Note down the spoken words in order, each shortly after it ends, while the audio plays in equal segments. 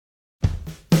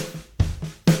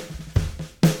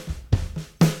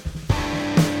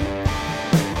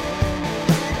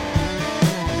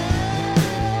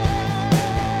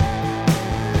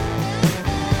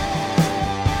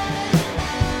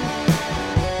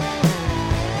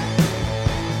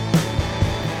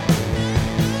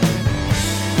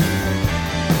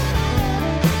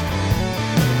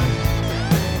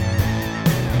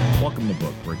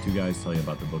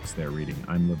books they're reading.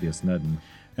 I'm Livius Nedden.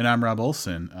 And I'm Rob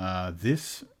Olson.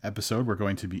 This episode, we're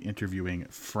going to be interviewing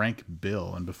Frank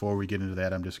Bill. And before we get into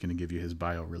that, I'm just going to give you his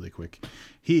bio really quick.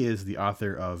 He is the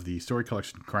author of the story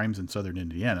collection Crimes in Southern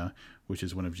Indiana, which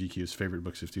is one of GQ's favorite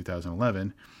books of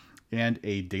 2011, and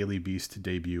a Daily Beast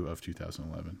debut of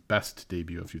 2011. Best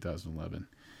debut of 2011.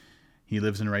 He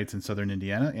lives and writes in Southern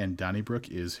Indiana, and Donnybrook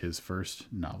is his first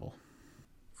novel.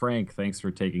 Frank, thanks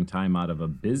for taking time out of a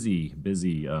busy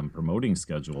promoting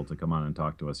schedule to come on and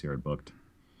talk to us here at Booked.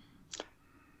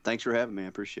 Thanks for having me. I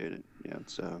appreciate it. Yeah,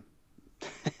 it's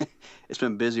it's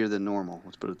been busier than normal.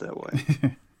 Let's put it that way.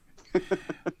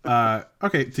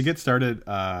 Okay, to get started,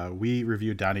 we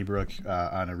reviewed Donnybrook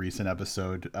on a recent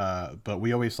episode, but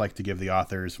we always like to give the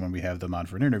authors, when we have them on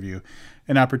for an interview,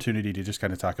 an opportunity to just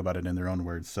kind of talk about it in their own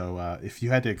words. So if you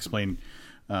had to explain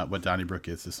what Donnybrook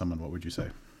is to someone, what would you say?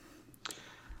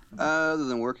 Other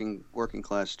than working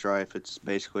class strife, it's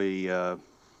basically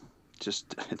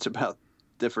it's about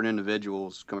different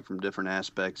individuals coming from different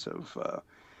aspects of,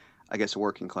 I guess, a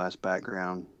working class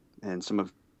background, and some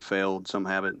have failed, some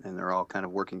haven't, and they're all kind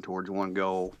of working towards one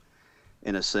goal,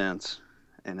 in a sense,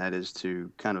 and that is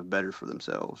to kind of better for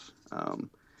themselves. The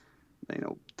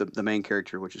main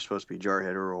character, which is supposed to be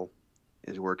Jarhead Earl,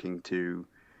 is working to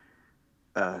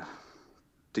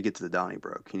get to the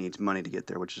Donnybrook. He needs money to get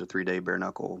there, which is a 3-day bare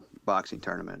knuckle boxing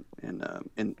tournament in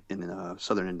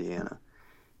Southern Indiana,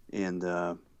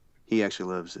 and he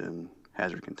actually lives in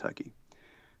Hazard, Kentucky.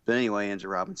 But anyway, he ends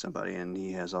up robbing somebody, and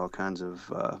he has all kinds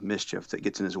of mischief that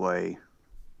gets in his way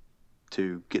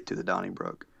to get to the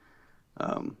Donnybrook.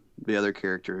 The other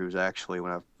character, who's actually,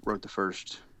 when I wrote the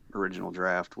first original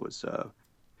draft, was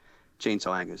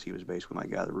Chainsaw Angus. He was basically my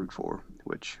guy to root for,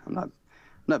 which I'm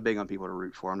not big on people to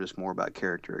root for. I'm just more about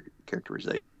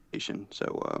characterization.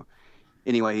 So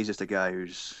anyway, he's just a guy who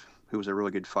was a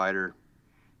really good fighter,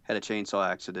 had a chainsaw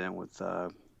accident with a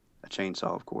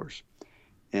chainsaw, of course,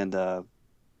 and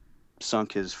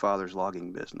sunk his father's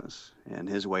logging business. And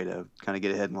his way to kind of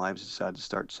get ahead in life is decided to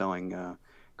start selling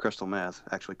crystal meth,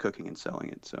 actually cooking and selling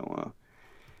it. So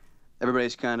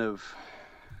everybody's kind of,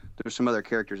 there's some other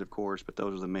characters, of course, but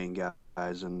those are the main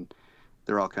guys, and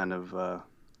they're all kind of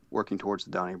working towards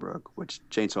the Donnybrook, which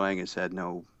Chainsaw Angus had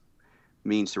no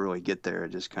means to really get there.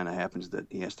 It just kind of happens that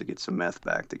he has to get some meth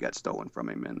back that got stolen from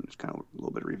him, and there's kind of a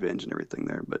little bit of revenge and everything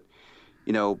there. But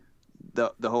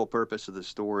the whole purpose of the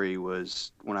story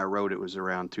was, when I wrote it, was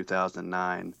around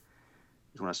 2009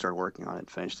 is when I started working on it and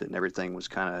finished it, and everything was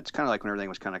it's kind of like when everything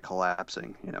was kind of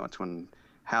collapsing. It's when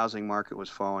housing market was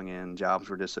falling in, jobs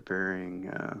were disappearing,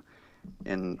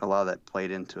 and a lot of that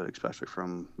played into it, especially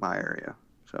from my area.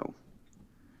 So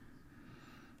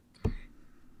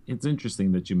it's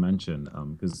interesting that you mentioned,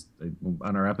 because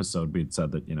on our episode we had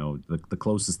said that the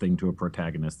closest thing to a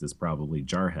protagonist is probably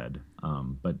Jarhead,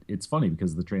 but it's funny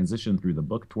because the transition through the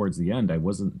book towards the end, I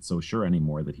wasn't so sure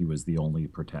anymore that he was the only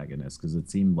protagonist, because it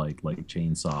seemed like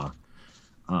Chainsaw,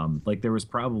 like there was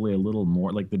probably a little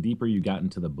more, like the deeper you got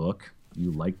into the book,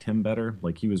 you liked him better.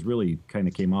 Like he was really kind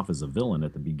of came off as a villain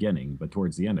at the beginning, but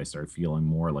towards the end I started feeling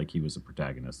more like he was a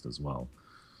protagonist as well.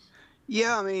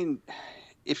 Yeah, I mean,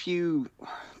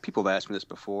 people have asked me this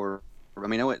before. I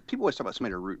mean, people always talk about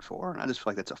somebody to root for, and I just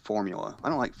feel like that's a formula. I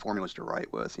don't like formulas to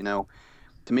write with.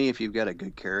 To me, if you've got a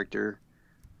good character,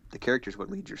 the character is what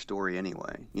leads your story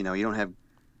anyway. You don't have,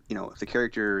 if the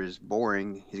character is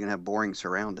boring, he's gonna have boring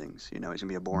surroundings. He's gonna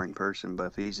be a boring person. But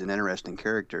if he's an interesting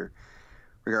character,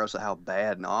 regardless of how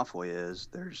bad and awful he is,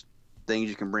 there's things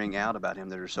you can bring out about him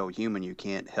that are so human you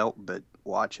can't help but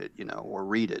watch it, or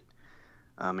read it.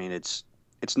 I mean, it's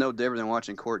no different than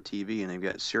watching court TV and they've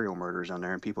got serial murders on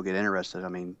there and people get interested. I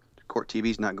mean, court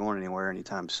TV's not going anywhere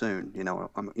anytime soon. You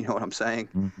know what I'm saying?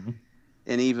 Mm-hmm.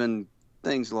 And even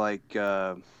things like,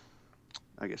 maybe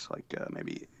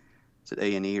it's at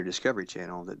A&E or Discovery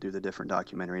Channel that do the different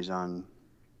documentaries on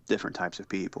different types of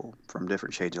people from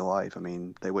different shades of life. I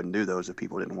mean, they wouldn't do those if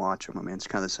people didn't watch them. I mean, it's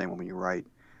kind of the same when you write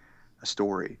a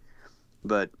story.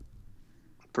 But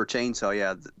for Chainsaw,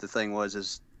 yeah, the thing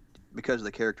is because of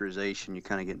the characterization, you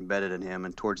kind of get embedded in him.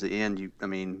 And towards the end,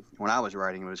 when I was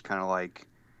writing, it was kind of like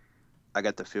I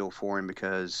got the feel for him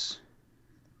because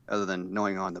other than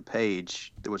knowing on the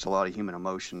page, there was a lot of human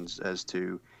emotions as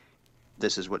to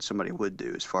this is what somebody would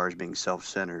do as far as being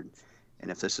self-centered.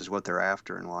 And if this is what they're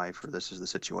after in life, or this is the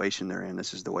situation they're in,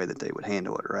 this is the way that they would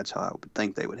handle it, or that's how I would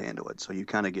think they would handle it. So you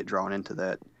kind of get drawn into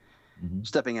that,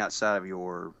 stepping outside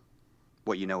of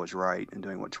what you know is right and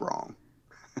doing what's wrong.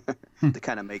 To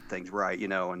kind of make things right,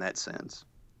 in that sense,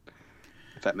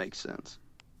 if that makes sense.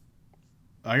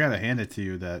 I gotta hand it to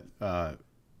you that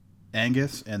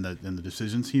Angus and the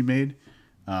decisions he made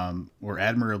were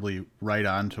admirably right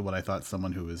on to what I thought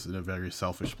someone who was in a very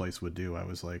selfish place would do. I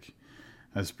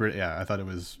thought it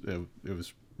was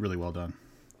really well done.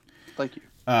 Thank you.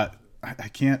 I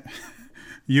can't.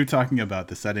 You talking about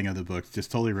the setting of the book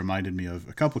just totally reminded me of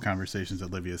a couple conversations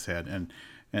that Livia's had and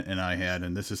I had,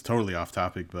 and this is totally off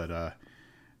topic, but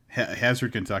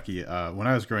Hazard, Kentucky. When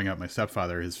I was growing up, my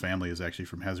stepfather, his family is actually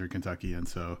from Hazard, Kentucky, and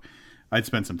so I'd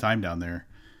spent some time down there.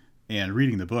 And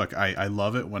reading the book, I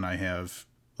love it when I have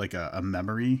like a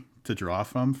memory to draw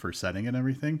from for setting and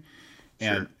everything.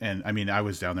 And Sure. and I mean, I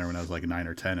was down there when I was like 9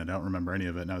 or 10. I don't remember any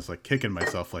of it, and I was like kicking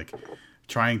myself, like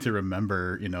trying to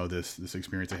remember, this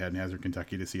experience I had in Hazard,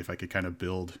 Kentucky, to see if I could kind of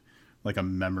build like a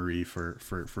memory for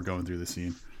going through the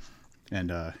scene.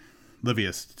 And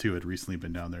Livius too had recently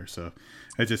been down there, so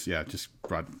I just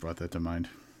brought that to mind.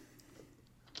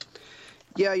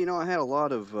 Yeah, I had a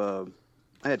lot of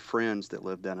I had friends that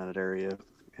lived down in that area,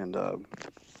 and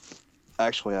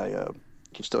actually, can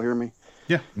you still hear me?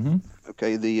 Yeah. Mm-hmm.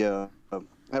 Okay, I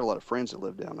had a lot of friends that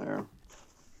lived down there,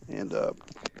 and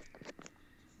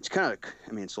it's kind of,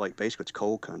 it's like basically it's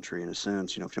coal country in a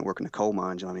sense. If you don't work in the coal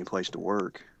mines, you don't have any place to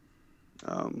work.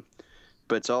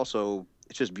 But it's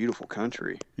just beautiful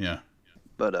country. Yeah.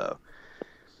 But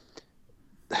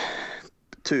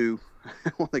one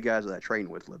of the guys that I trained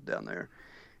with lived down there,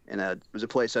 and it was a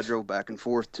place I drove back and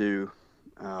forth to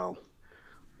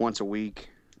once a week,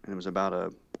 and it was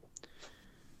about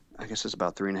I guess it's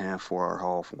about 3.5, 4 hour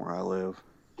haul from where I live.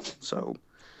 So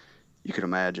you can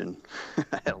imagine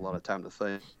I had a lot of time to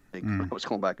think when I was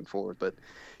going back and forth. But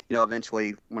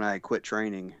eventually when I quit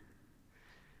training,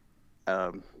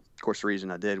 of course the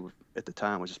reason I did at the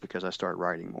time was just because I started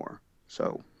writing more.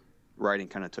 So writing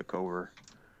kind of took over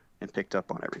and picked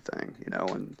up on everything,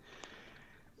 and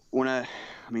when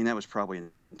that was probably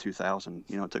in 2000.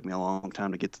 It took me a long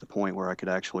time to get to the point where I could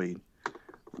actually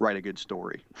write a good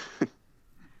story.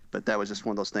 But that was just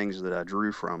one of those things that I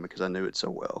drew from because I knew it so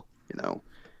well,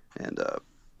 and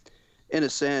in a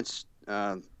sense,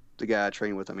 the guy I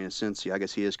trained with, in a sense, I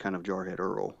guess he is kind of Jarhead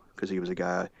Earl, because he was a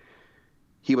guy,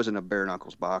 he wasn't a bare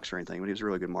knuckles boxer or anything, but he was a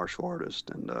really good martial artist,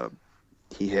 and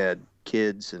he had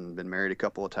kids and been married a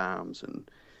couple of times, and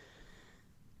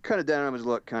kind of down on his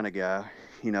luck kind of guy,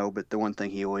 but the one thing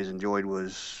he always enjoyed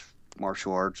was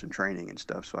martial arts and training and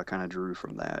stuff, so I kind of drew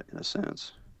from that in a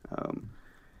sense.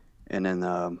 And then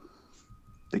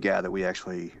the guy that we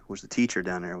actually was the teacher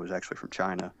down there was actually from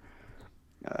China.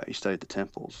 He studied the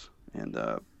temples, and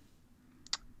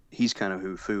he's kind of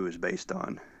who Fu is based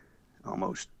on,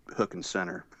 almost hook and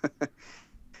center,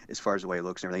 as far as the way he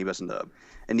looks and everything. He wasn't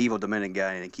an evil, demented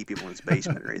guy and keep people in his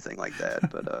basement or anything like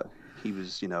that. But he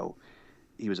was,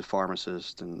 he was a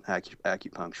pharmacist and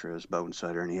acupuncturist, bone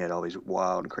setter, and he had all these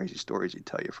wild and crazy stories he'd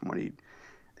tell you from when he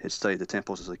had studied the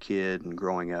temples as a kid and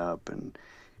growing up, and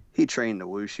he trained the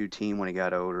wushu team when he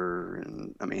got older,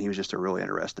 and he was just a really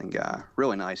interesting guy,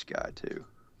 really nice guy too.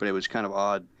 But it was kind of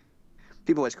odd.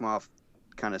 People always come off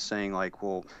kind of saying like,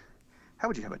 well, how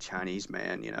would you have a Chinese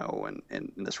man,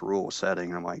 in this rural setting?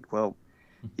 And I'm like, well,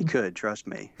 you could, trust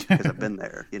me, because I've been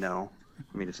there,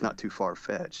 it's not too far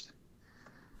fetched.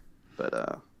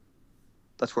 But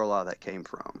that's where a lot of that came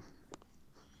from.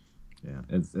 Yeah,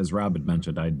 as Rob had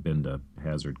mentioned, I'd been to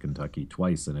Hazard, Kentucky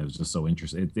twice, and it was just so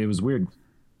interesting. It was weird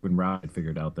when Rob had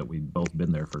figured out that we'd both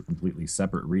been there for completely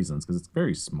separate reasons, because it's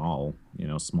very small,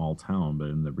 small town.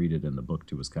 But read it in the book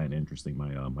too was kind of interesting.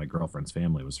 My girlfriend's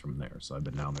family was from there, so I've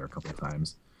been down there a couple of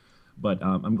times. But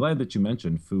I'm glad that you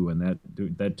mentioned Fu, and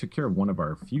that took care of one of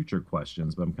our future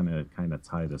questions. But I'm gonna kind of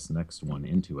tie this next one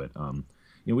into it.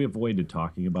 We avoided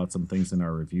talking about some things in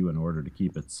our review in order to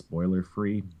keep it spoiler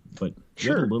free, but you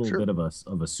had a little bit of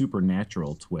a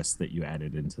supernatural twist that you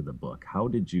added into the book. How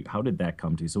did that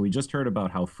come to you? So we just heard about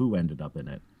how Fu ended up in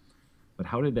it, but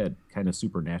how did that kind of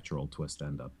supernatural twist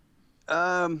end up?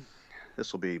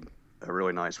 This will be a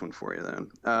really nice one for you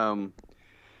then.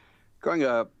 Growing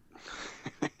up,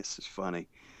 this is funny.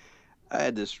 I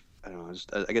had this,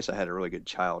 I guess I had a really good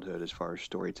childhood as far as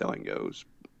storytelling goes,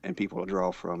 and people to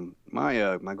draw from.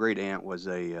 My great aunt was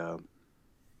I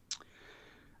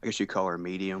guess you call her a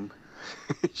medium.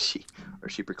 she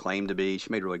proclaimed to be.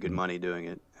 She made really good money doing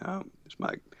it. It's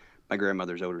my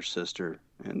grandmother's older sister,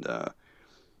 and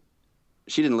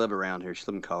she didn't live around here. She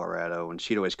lived in Colorado, and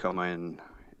she'd always come in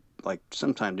like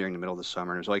sometime during the middle of the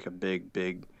summer. And it was like a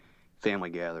big family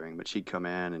gathering, but she'd come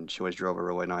in, and she always drove a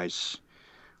really nice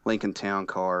Lincoln Town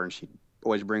car, and she'd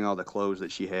always bring all the clothes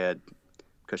that she had,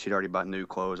 because she'd already bought new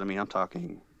clothes. I'm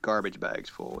talking garbage bags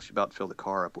full. She's about to fill the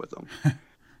car up with them.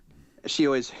 She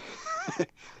always,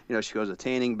 she goes a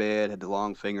tanning bed, had the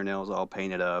long fingernails all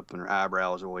painted up, and her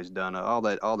eyebrows were always done, all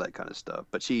that kind of stuff.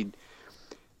 But she'd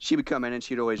she would come in and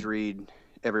she'd always read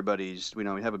everybody's. We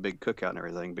have a big cookout and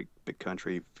everything, big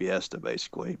country fiesta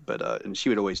basically. But and she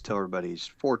would always tell everybody's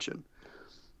fortune.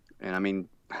 And I mean,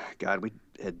 God, we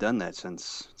had done that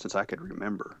since I could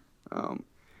remember.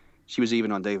 She was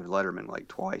even on David Letterman like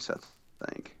twice, I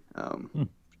think.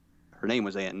 Her name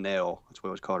was Aunt Nell. That's what I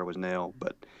always called her, was Nell.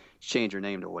 But she changed her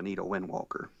name to Juanita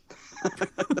Windwalker.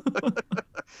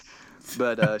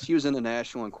 But she was in the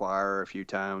National Enquirer a few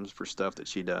times for stuff that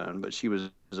she done. But she was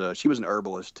an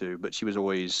herbalist too. But she was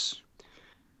always.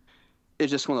 It's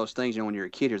just one of those things, when you're a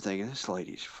kid, you're thinking, this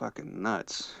lady's fucking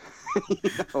nuts.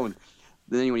 And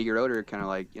then when you get older, you're kind of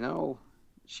like,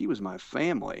 she was my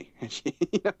family. And she,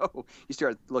 you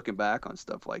start looking back on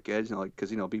stuff like that, because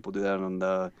people do that on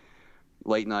the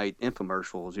late night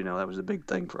infomercials. That was a big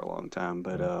thing for a long time.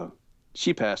 But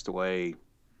she passed away,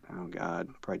 oh God,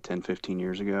 probably 10, 15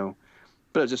 years ago.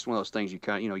 But it's just one of those things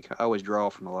I always draw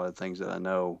from a lot of things that I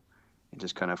know and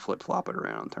just kind of flip flop it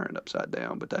around, turn it upside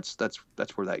down. But that's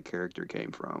where that character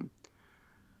came from.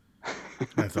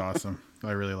 That's awesome.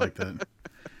 I really like that.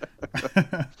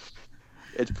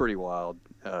 It's pretty wild.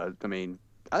 I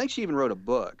think she even wrote a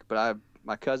book, but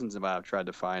my cousins and I have tried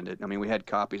to find it. We had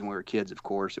copies when we were kids, of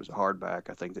course. It was a hardback,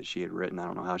 I think, that she had written. I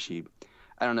don't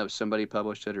know if somebody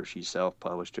published it or she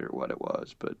self-published it or what it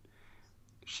was, but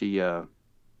she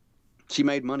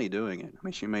made money doing it.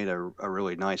 She made a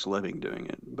really nice living doing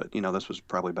it. But, this was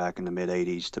probably back in the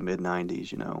mid-'80s to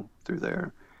mid-'90s, through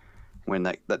there, when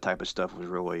that type of stuff was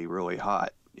really, really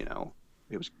hot.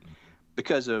 It was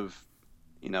because of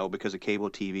cable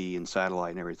TV and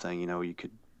satellite and everything, you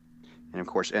could, and of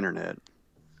course internet,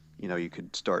 you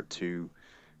could start to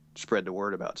spread the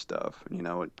word about stuff.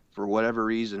 For whatever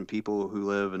reason, people who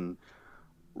live in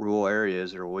rural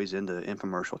areas are always into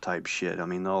infomercial type shit.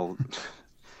 They'll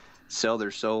sell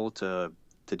their soul to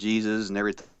Jesus and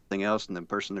everything else, and the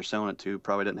person they're selling it to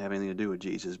probably doesn't have anything to do with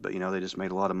Jesus, but they just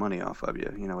made a lot of money off of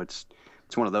you.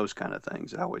 It's one of those kind of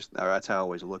things. That's how I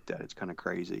always looked at it. It's kind of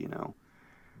crazy,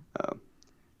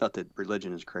 Not that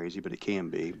religion is crazy, but it can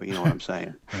be. But you know what I'm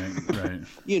saying. Right.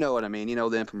 You know what I mean. The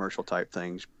infomercial type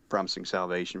things, promising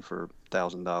salvation for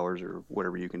 $1,000 or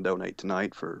whatever you can donate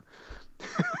tonight for.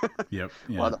 Yep.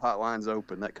 Yeah. While the hotline's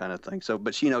open, that kind of thing. So,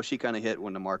 but she kind of hit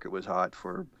when the market was hot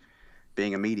for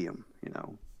being a medium.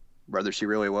 Whether she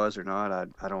really was or not,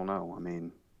 I don't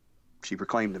know. She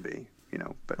proclaimed to be.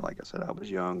 But like I said, I was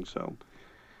young, so.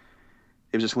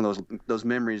 It was just one of those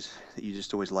memories that you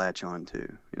just always latch on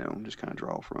to, just kind of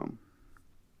draw from.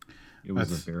 It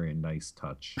was a very nice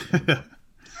touch.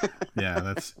 Yeah,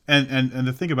 that's and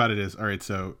the thing about it is, all right,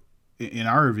 so in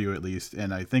our review at least,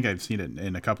 and I think I've seen it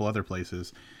in a couple other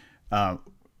places,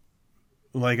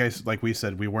 like we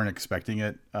said, we weren't expecting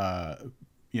it,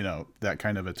 that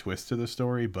kind of a twist to the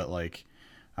story, but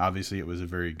obviously it was a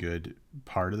very good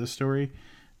part of the story.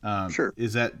 Sure.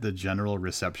 Is that the general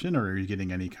reception, or are you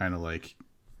getting any kind of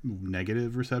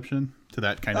negative reception to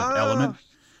that kind of element?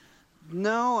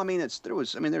 No,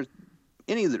 there's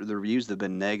any of the reviews that have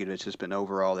been negative. It's just been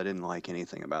overall they didn't like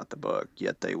anything about the book,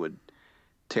 yet they would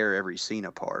tear every scene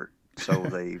apart. So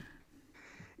they,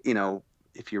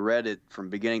 if you read it from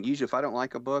beginning, usually if I don't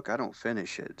like a book, I don't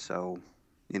finish it. So,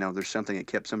 there's something that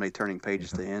kept somebody turning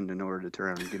pages to the end in order to turn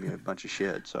around and give me a bunch of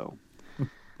shit. So.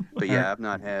 But yeah, I've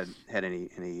not had any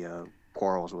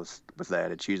quarrels with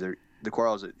that. It's usually the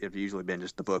quarrels have usually been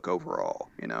just the book overall.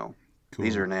 Cool.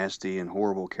 These are nasty and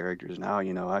horrible characters. Now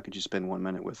how could you spend 1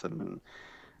 minute with them?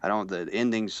 And the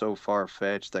ending's so far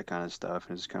fetched, that kind of stuff.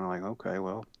 And it's kind of like, okay,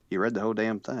 well, you read the whole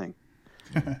damn thing.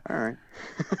 All right.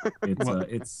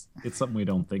 It's something we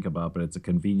don't think about, but it's a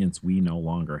convenience we no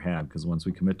longer have, because once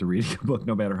we commit to reading a book,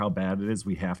 no matter how bad it is,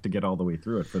 we have to get all the way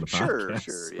through it for the podcast.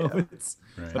 Sure, yeah.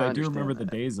 Right. But I do remember the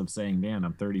days of saying, man,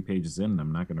 I'm 30 pages in and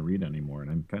I'm not going to read anymore.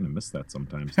 And I kind of miss that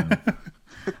sometimes now.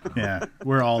 Yeah,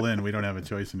 we're all in. We don't have a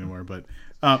choice anymore. But,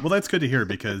 well, that's good to hear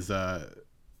because,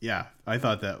 yeah, I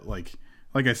thought that, like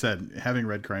I said, having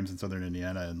read Crimes in Southern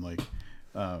Indiana and,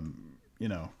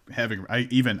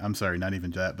 I'm sorry, not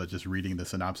even that, but just reading the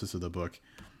synopsis of the book,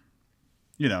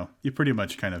 you pretty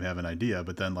much kind of have an idea,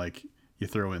 but then you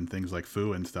throw in things like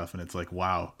Fu and stuff and it's like,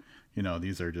 wow,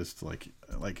 these are just like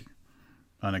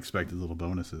unexpected little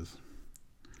bonuses.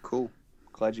 Cool.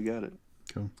 Glad you got it.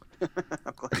 Cool.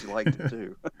 I'm glad you liked it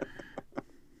too.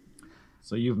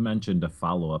 So you've mentioned a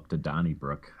follow-up to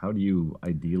Donnybrook. How do you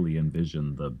ideally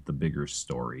envision the bigger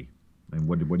story? And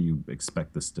what do you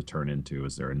expect this to turn into?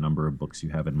 Is there a number of books you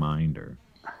have in mind, or?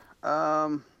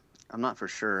 I'm not for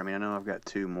sure. I know I've got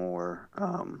 2 more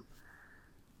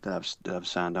that I've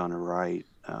signed on to write.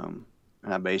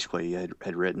 and I basically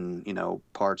had written,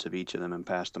 parts of each of them and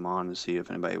passed them on to see if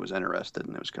anybody was interested.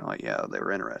 And it was kind of like, yeah, they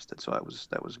were interested. So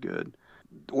that was good.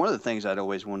 One of the things I'd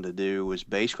always wanted to do was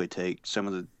basically take some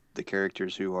of the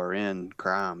characters who are in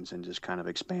Crimes and just kind of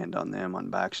expand on them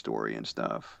on backstory and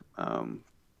stuff.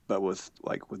 But with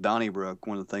Donnybrook,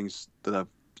 one of the things that I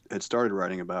had started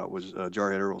writing about was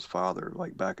Jarhead Earl's father,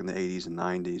 like back in the 80s and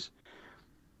 90s.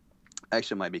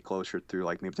 Actually, it might be closer through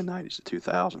like maybe the 90s to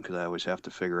 2000, because I always have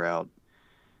to figure out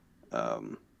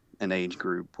an age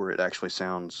group where it actually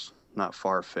sounds not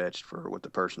far-fetched for what the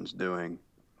person's doing,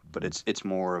 but it's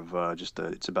more of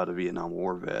it's about a Vietnam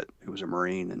War vet who was a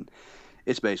Marine, and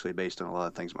it's basically based on a lot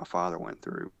of things my father went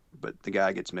through. But the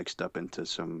guy gets mixed up into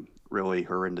some really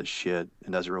horrendous shit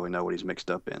and doesn't really know what he's mixed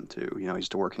up into. He's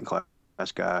a working class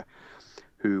guy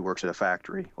who works at a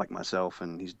factory like myself,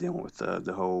 and he's dealing with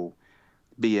the whole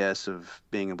BS of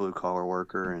being a blue-collar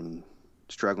worker and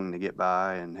struggling to get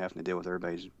by and having to deal with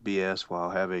everybody's BS while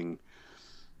having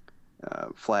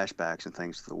flashbacks and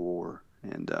things to the war.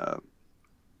 And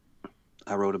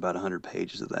I wrote about 100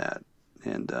 pages of that.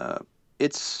 And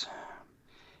it's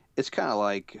kind of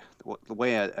like the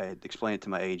way I explained it to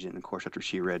my agent. And of course, after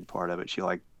she read part of it, she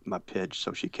liked my pitch,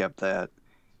 so she kept that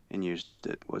and used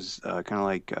it. Was kind of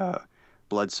like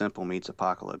Blood Simple meets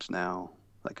Apocalypse Now,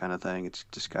 that kind of thing. It's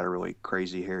just got a really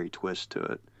crazy, hairy twist to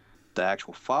it. The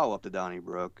actual follow-up to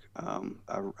Donnybrook,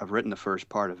 I've written the first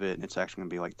part of it, and it's actually going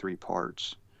to be like 3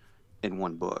 parts in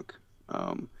one book.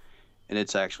 And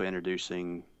it's actually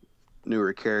introducing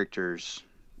newer characters,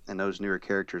 and those newer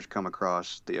characters come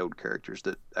across the old characters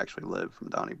that actually live from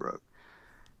Donnybrook.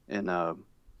 And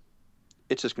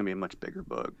it's just going to be a much bigger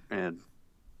book, and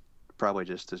probably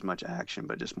just as much action,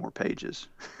 but just more pages.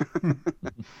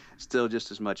 Still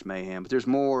just as much mayhem, but there's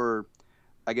more,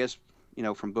 I guess,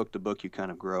 from book to book you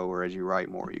kind of grow, or as you write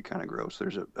more, you kind of grow. So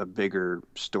there's a bigger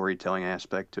storytelling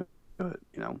aspect to it.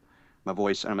 My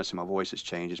voice, I'm going to say my voice has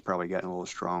changed. It's probably gotten a little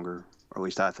stronger, or at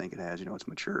least I think it has. It's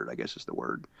matured, I guess is the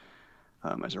word.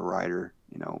 As a writer,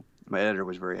 my editor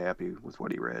was very happy with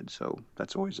what he read, so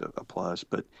that's always a plus.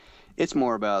 But it's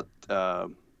more about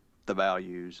the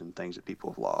values and things that people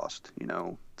have lost,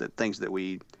 the things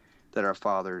that our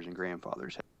fathers and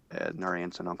grandfathers had, and our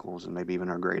aunts and uncles, and maybe even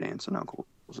our great aunts and uncles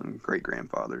and great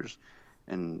grandfathers,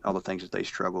 and all the things that they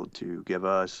struggled to give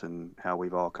us, and how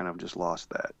we've all kind of just lost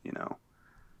that.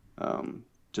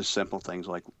 Just simple things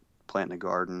like planting a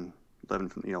garden, living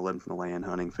from the land,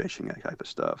 hunting, fishing, that type of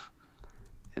stuff,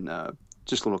 and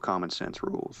just little common sense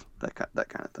rules, that kind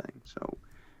of thing. So,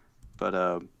 but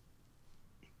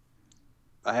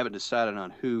I haven't decided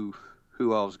on who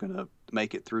all is going to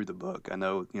make it through the book. I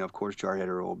know, of course, Jarhead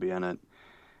Earl will be in it.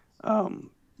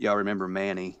 Y'all remember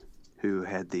Manny, who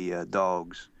had the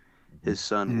dogs? His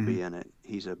son will be in it.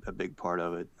 He's a big part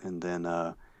of it. And then,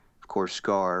 of course,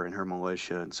 Scar and her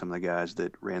militia, and some of the guys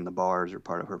that ran the bars are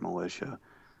part of her militia.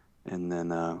 And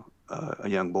then a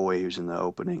young boy who's in the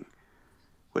opening,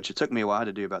 which it took me a while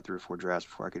to do, about 3 or 4 drafts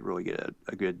before I could really get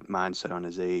a good mindset on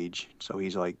his age. So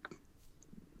he's like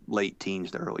late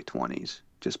teens to early 20s,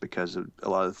 just because of a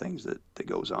lot of the things that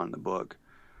goes on in the book.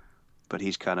 But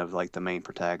he's kind of like the main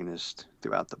protagonist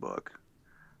throughout the book.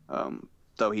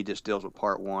 Though he just deals with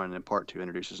part 1, and part 2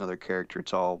 introduces another character.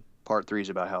 It's all part 3 is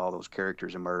about how all those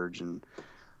characters emerge and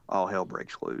all hell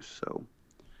breaks loose. So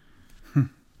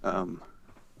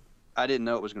I didn't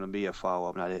know it was going to be a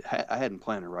follow-up, and I hadn't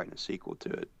planned on writing a sequel to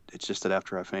it. It's just that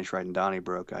after I finished writing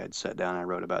Donnybrook, I had sat down and I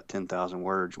wrote about 10,000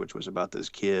 words, which was about this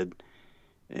kid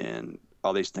and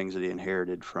all these things that he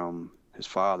inherited from his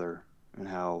father, and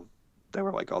how they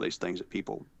were like all these things that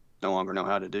people no longer know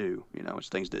how to do. It's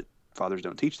things that fathers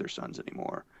don't teach their sons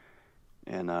anymore.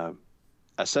 And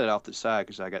I set it off to the side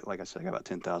because I got about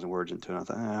 10,000 words into it. And I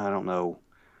thought, I don't know.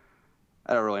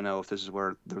 I don't really know if this is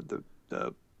where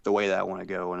the way that I want to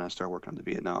go. And I started working on the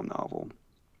Vietnam novel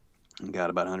and got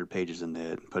about 100 pages in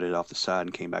it, put it off the side,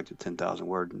 and came back to 10,000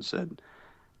 words and said,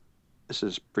 this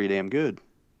is pretty damn good.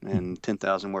 And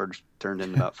 10,000 words turned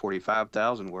into about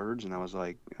 45,000 words. And I was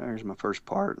like, there's my first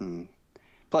part. And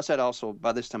plus,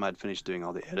 by this time, I'd finished doing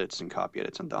all the edits and copy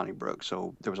edits on Donnybrook.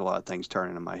 So there was a lot of things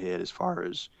turning in my head as far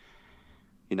as,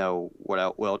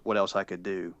 what else I could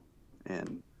do.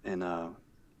 And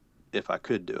if I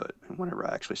could do it. And whenever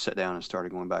I actually sat down and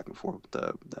started going back and forth with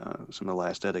some of the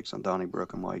last edits on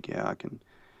Donnybrook, I'm like, yeah, I can.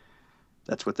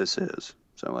 That's what this is.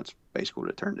 So that's basically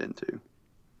what it turned into.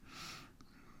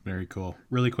 Very cool.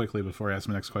 Really quickly, before I ask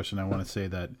my next question, I want to say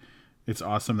that it's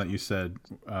awesome that you said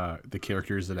the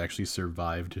characters that actually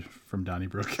survived from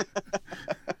Donnybrook.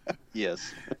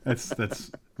 Yes. That's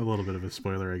a little bit of a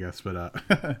spoiler, I guess, but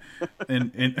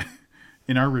in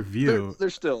in our review,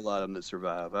 there's still a lot of them that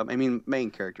survive. I mean, main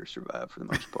characters survive for the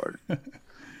most part.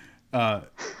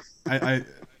 I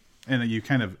and you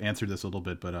kind of answered this a little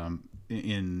bit, but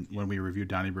in when we reviewed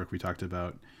Donnybrook, we talked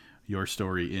about your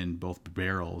story in both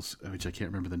barrels, which I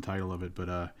can't remember the title of it,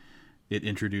 but it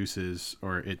introduces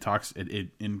or it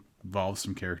involves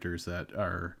some characters that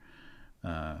are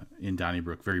in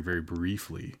Donnybrook very, very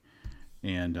briefly,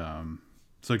 and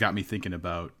so it got me thinking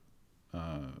about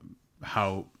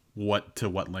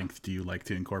what length do you like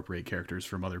to incorporate characters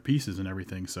from other pieces and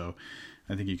everything. So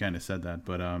I think you kind of said that,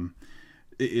 but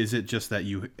is it just that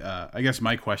you I guess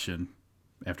my question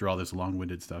after all this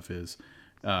long-winded stuff is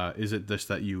it just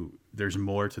that there's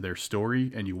more to their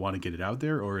story and you want to get it out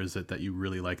there, or is it that you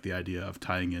really like the idea of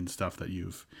tying in stuff that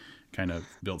you've kind of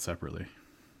built separately?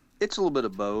 It's a little bit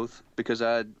of both, because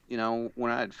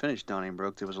when I had finished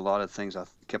Donnybrook, there was a lot of things I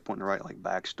kept wanting to write, like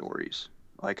backstories.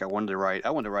 Like I wanted to write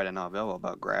a novella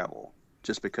about Gravel,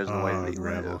 just because of the way that he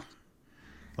Gravel. lived.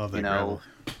 Love that Gravel.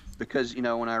 Because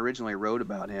when I originally wrote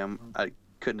about him, I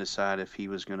couldn't decide if he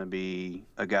was going to be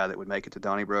a guy that would make it to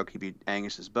Donnybrook. He'd be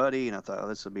Angus's buddy, and I thought,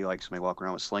 this would be like somebody walking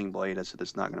around with Sling Blade. I said,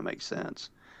 it's not going to make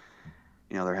sense.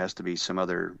 There has to be some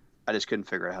other. I just couldn't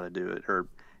figure out how to do it, or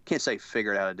can't say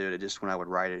figure out how to do it. It just, when I would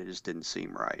write it, it just didn't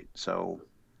seem right. So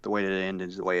the way that it ended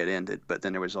is the way it ended. But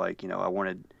then there was I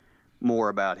wanted more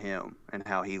about him and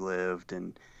how he lived,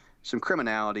 and some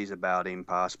criminalities about him,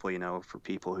 possibly, for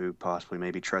people who possibly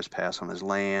maybe trespass on his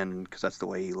land, because that's the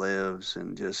way he lives,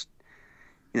 and just,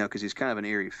 because he's kind of an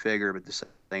eerie figure, but at the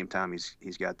same time,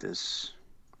 he's got this,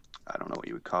 I don't know what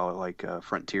you would call it, like a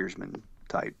frontiersman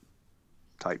type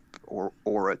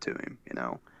aura to him,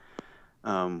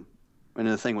 And then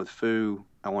the thing with Fu,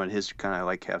 I wanted his kind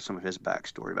of have some of his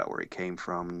backstory about where he came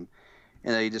from,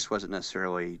 and that he just wasn't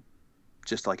necessarily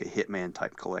just like a hitman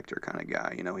type collector kind of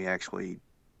guy. He actually,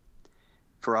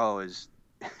 for all his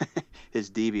his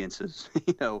deviances,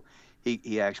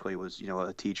 he actually was,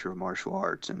 a teacher of martial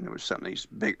arts, and there was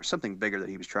something bigger that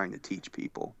he was trying to teach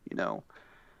people.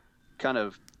 Kind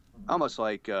of almost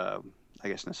like I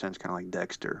guess in a sense, kind of like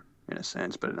Dexter in a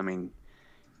sense. But I mean,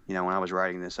 when I was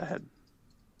writing this,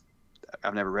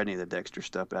 I've never read any of the Dexter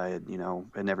stuff, but I had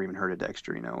never even heard of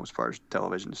Dexter, as far as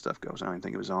television stuff goes. I don't even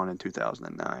think it was on in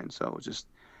 2009. So it was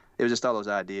just all those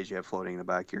ideas you have floating in the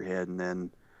back of your head. And then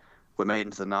what made it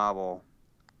into the novel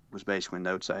was basically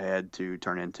notes I had to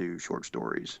turn into short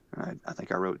stories. I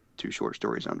think I wrote 2 short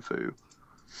stories on Fu.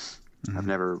 Mm-hmm. I've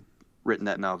never written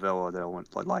that novella that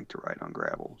I'd like to write on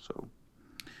Gravel. So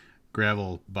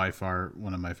Gravel, by far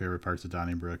one of my favorite parts of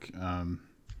Donnybrook.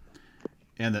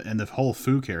 And the whole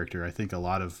Fu character, I think a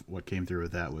lot of what came through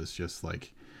with that was just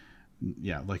like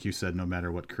you said, no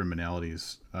matter what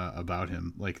criminalities about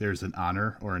him, like there's an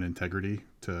honor or an integrity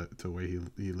to the way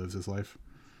he lives his life.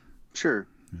 Sure.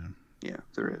 Yeah,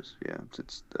 there is. Yeah,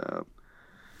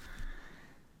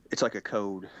 it's like a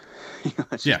code.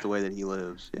 It's just the way that he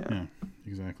lives. Yeah,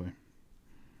 exactly.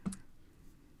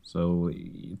 So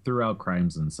throughout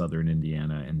Crimes in Southern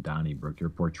Indiana and Donnybrook, your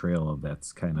portrayal of that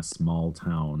kind of small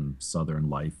town Southern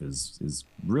life is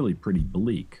really pretty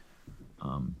bleak.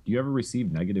 Do you ever receive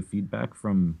negative feedback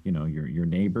from your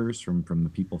neighbors, from the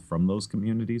people from those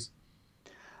communities?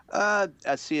 I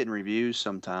see it in reviews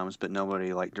sometimes, but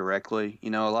nobody directly. A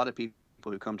lot of people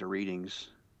who come to readings,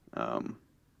 and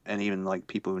even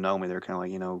people who know me, they're kind of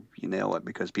like, you nail it,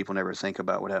 because people never think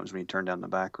about what happens when you turn down the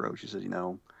back road. She says,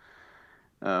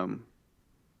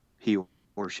 he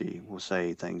or she will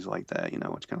say things like that.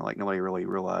 It's kind of like nobody really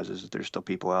realizes that there's still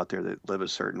people out there that live a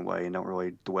certain way and don't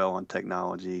really dwell on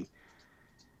technology,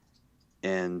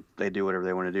 and they do whatever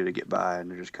they want to do to get by, and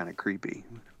they're just kind of creepy.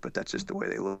 But that's just the way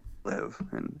they live,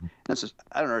 and that's just,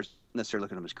 I don't necessarily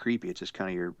look at them as creepy. It's just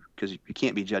kind of because you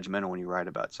can't be judgmental when you write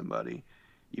about somebody.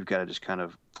 You've got to just kind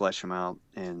of flesh them out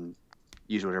and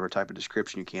use whatever type of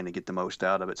description you can to get the most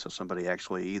out of it, so somebody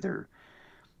actually either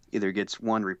gets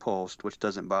one repulsed, which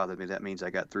doesn't bother me. That means I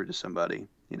got through to somebody,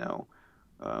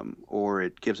 or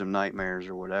it gives them nightmares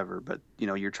or whatever. But,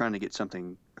 you're trying to get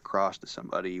something across to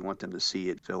somebody. You want them to see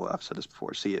it, feel it. I've said this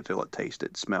before, see it, feel it, taste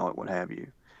it, smell it, what have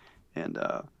you. And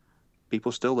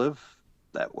people still live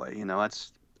that way.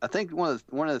 I think one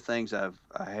of the things I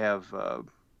have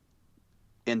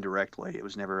indirectly, it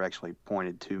was never actually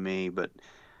pointed to me, but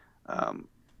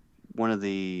one of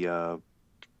the,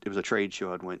 it was a trade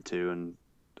show I'd went to, and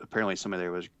apparently somebody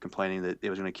there was complaining that it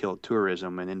was going to kill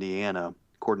tourism in Indiana,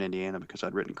 Corydon, Indiana, because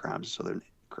I'd written crimes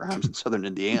in Southern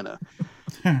Indiana.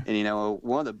 And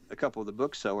a couple of the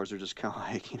booksellers are just kind of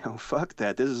like, fuck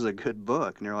that, this is a good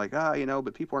book. And they're like,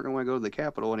 but people aren't going to want to go to the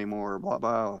Capitol anymore, blah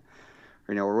blah,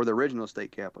 or where the original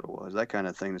state capitol was, that kind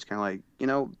of thing. It's kind of like,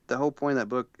 the whole point of that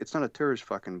book, it's not a tourist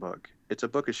fucking book. It's a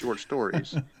book of short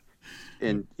stories.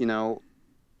 And,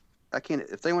 I can't,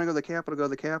 if they want to go to the Capitol, go to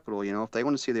the Capitol. If they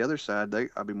want to see the other side,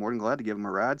 I'll be more than glad to give them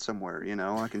a ride somewhere.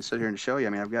 I can sit here and show you. I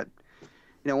mean, I've got,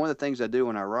 one of the things I do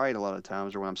when I write a lot of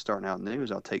times, or when I'm starting out new,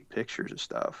 is I'll take pictures of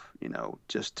stuff,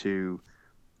 just to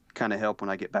kind of help when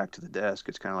I get back to the desk.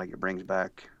 It's kind of like it brings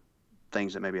back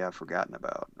things that maybe I've forgotten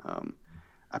about.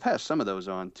 I passed some of those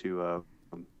on to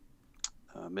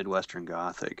Midwestern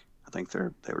Gothic. I think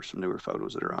there were some newer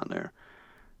photos that are on there.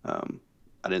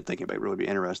 I didn't think anybody would really be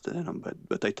interested in them,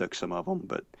 but they took some of them.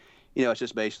 But, it's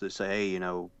just basically to say,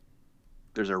 hey,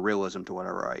 there's a realism to what I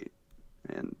write.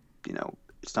 And,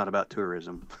 it's not about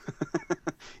tourism.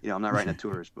 I'm not writing a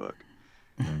tourist book.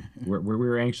 We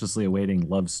were anxiously awaiting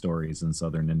love stories in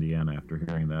southern Indiana after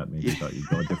hearing that. Maybe thought you'd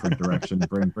go a different direction,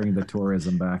 bring the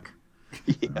tourism back.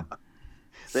 Yeah.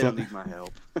 They don't need my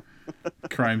help.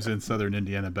 Crimes in southern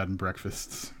Indiana bed and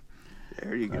breakfasts.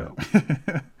 There you go.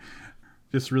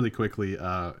 Just really quickly,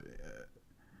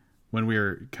 when we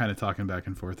were kind of talking back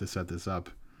and forth to set this up,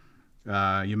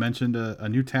 you mentioned a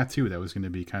new tattoo that was going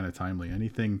to be kind of timely.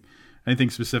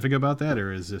 Anything specific about that,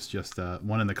 or is this just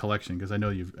one in the collection? Because I know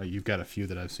you've got a few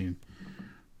that I've seen.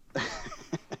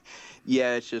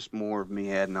 Yeah, it's just more of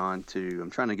me adding on to. I'm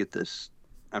trying to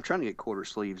get quarter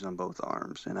sleeves on both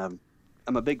arms, and I'm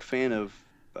a big fan of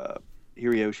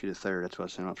Hiroyoshi III. That's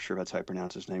what I'm not sure if that's how I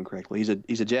pronounce his name correctly.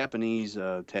 He's a Japanese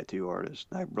tattoo artist.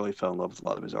 I really fell in love with a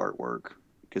lot of his artwork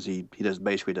because he does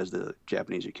the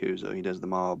Japanese Yakuza. He does the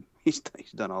mob. He's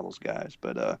done all those guys,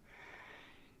 but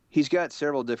he's got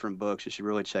several different books. You should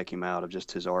really check him out of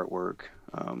just his artwork.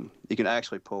 You can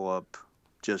actually pull up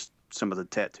just some of the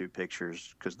tattoo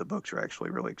pictures because the books are actually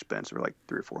really expensive, like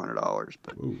 $300 or $400.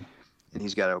 But Ooh. And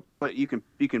he's got but you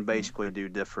can basically do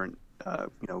different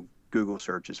Google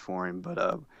searches for him. But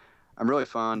I'm really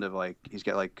fond of he's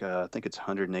got I think it's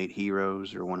 108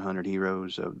 heroes or 100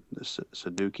 heroes of the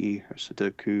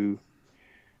Sudoku.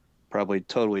 Probably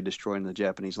totally destroying the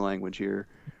Japanese language here.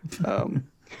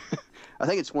 I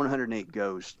think it's 108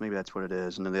 ghosts. Maybe that's what it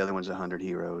is. And then the other one's 100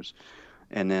 heroes.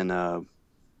 And then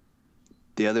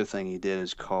the other thing he did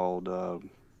is called the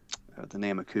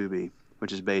Namakubi,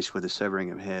 which is basically the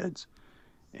severing of heads.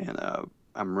 And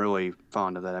I'm really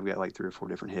fond of that. I've got 3 or 4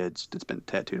 different heads that's been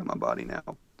tattooed on my body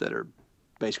now that are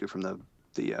basically from the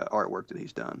artwork that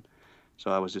he's done. So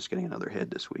I was just getting another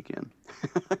head this weekend.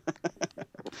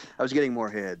 I was getting more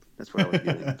head. That's what I was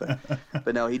getting.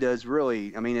 But no, he does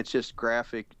really. I mean, it's just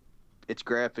graphic. It's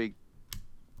graphic,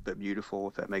 but beautiful,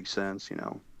 if that makes sense.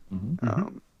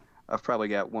 Mm-hmm. I've probably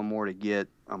got one more to get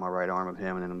on my right arm of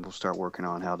him, and then we'll start working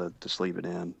on how to sleeve it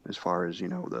in as far as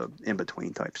the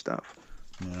in-between type stuff.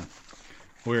 Yeah.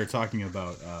 We were talking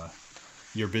about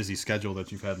your busy schedule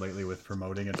that you've had lately with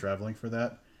promoting and traveling for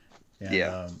that. And,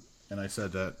 yeah. And I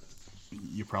said that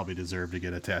you probably deserve to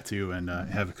get a tattoo and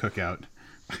have a cookout.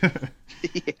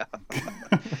 Yeah.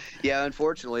 Yeah,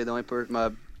 unfortunately, the only person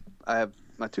I have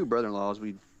my 2 brother-in-laws.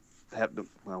 We haven't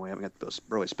got to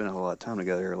really spend a whole lot of time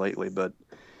together here lately, but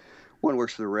one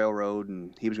works for the railroad,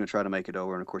 and he was going to try to make it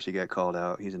over, and of course he got called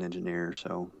out. He's an engineer,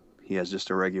 so he has just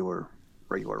a regular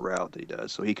route that he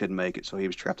does. So he couldn't make it, so he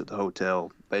was trapped at the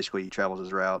hotel. Basically, he travels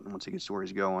his route, and once he gets to where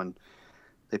he's going,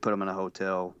 they put him in a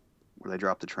hotel where they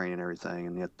drop the train and everything,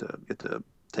 and you have to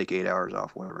take 8 hours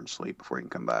off, whatever, and sleep before he can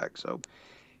come back. So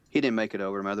he didn't make it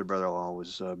over. My other brother-in-law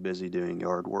was busy doing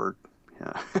yard work.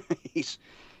 He's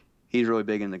really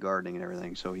big into gardening and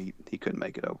everything, so he couldn't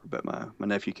make it over. But my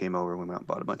nephew came over, and we went out and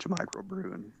bought a bunch of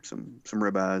microbrew and some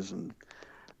ribeyes and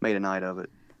made a night of it.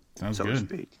 Sounds so good. To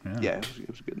speak. Yeah, it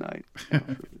was a good night. It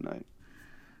was a good night.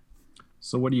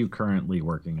 So what are you currently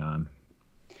working on?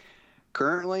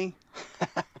 Currently,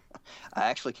 I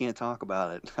actually can't talk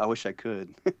about it. I wish I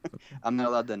could. I'm not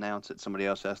allowed to announce it. Somebody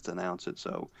else has to announce it.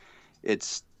 So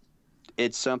it's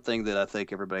something that I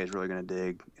think everybody's really going to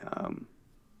dig.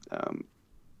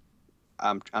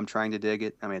 I'm trying to dig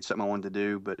it. I mean, it's something I wanted to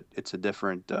do, but it's a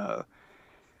different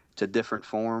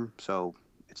form. So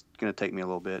it's going to take me a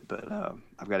little bit, but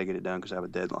I've got to get it done because I have a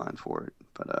deadline for it.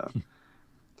 But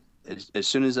as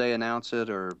soon as they announce it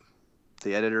or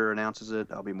the editor announces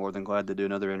it, I'll be more than glad to do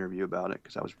another interview about it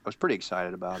because I was pretty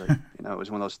excited about it. It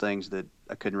was one of those things that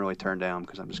I couldn't really turn down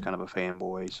because I'm just kind of a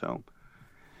fanboy. So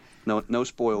no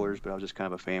spoilers, but I was just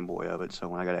kind of a fanboy of it. So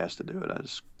when I got asked to do it, I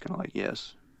was kind of like,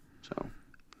 yes. So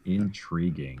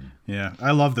intriguing. Yeah,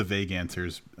 I love the vague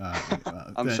answers.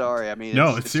 I'm sorry. I mean,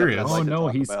 no, it's serious. Oh no,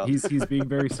 he's being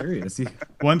very serious.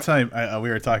 One time we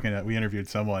were talking. We interviewed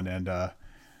someone, and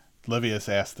Livius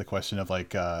asked the question of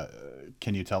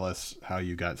can you tell us how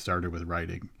you got started with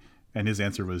writing? And his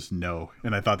answer was no.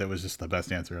 And I thought that was just the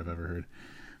best answer I've ever heard.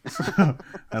 So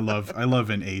I love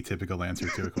an atypical answer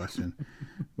to a question.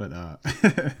 But well,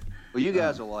 you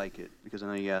guys will like it because I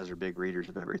know you guys are big readers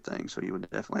of everything, so you would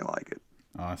definitely like it.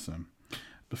 Awesome.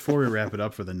 Before we wrap it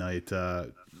up for the night,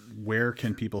 where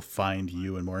can people find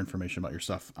you and more information about your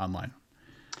stuff online?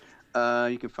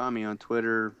 You can find me on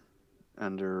Twitter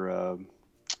under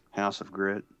House of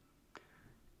Grit.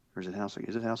 Or is it House of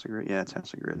Grit? Yeah, it's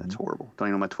House of Grit. That's horrible. Don't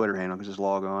even know my Twitter handle because just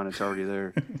log on. It's already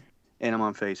there. And I'm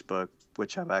on Facebook,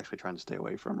 which I'm actually trying to stay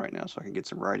away from right now so I can get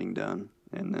some writing done.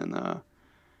 And then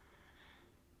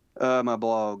my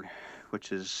blog,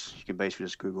 which is, you can basically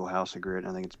just Google House of Grit.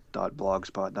 I think it's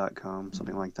 .blogspot.com,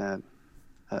 something like that.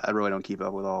 I really don't keep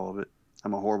up with all of it.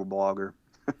 I'm a horrible blogger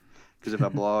because if I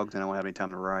blog, then I won't have any time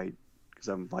to write because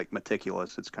I'm like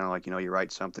meticulous. It's kind of like, you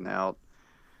write something out.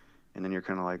 And then you're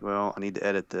kind of like, well, I need to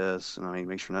edit this, and I need to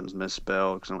make sure nothing's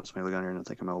misspelled because I don't want somebody to look on here and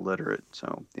think I'm illiterate.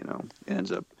 So, it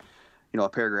ends up, a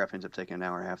paragraph ends up taking an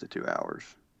hour and a half to 2 hours.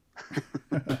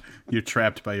 You're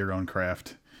trapped by your own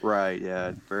craft. Right,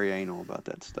 yeah. Very anal about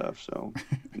that stuff. So,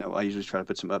 I usually try to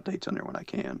put some updates on there when I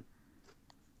can.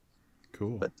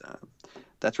 Cool. But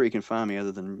that's where you can find me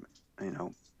other than,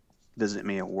 visit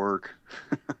me at work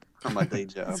on my day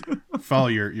job. Follow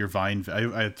your Vine.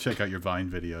 I check out your Vine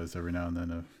videos every now and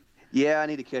then. Yeah, I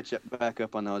need to catch back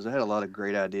up on those. I had a lot of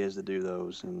great ideas to do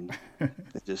those, and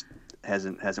it just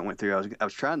hasn't went through. I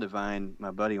was trying to find my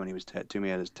buddy when he was tattooing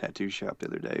me at his tattoo shop the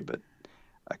other day, but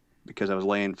because I was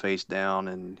laying face down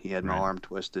and he had my arm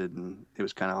twisted, and it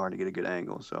was kind of hard to get a good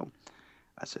angle. So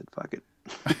I said, "Fuck it."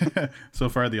 So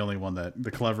far, the only one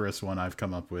the cleverest one I've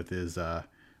come up with is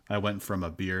I went from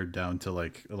a beard down to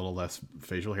like a little less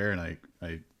facial hair, and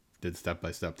I did step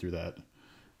by step through that.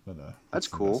 But that's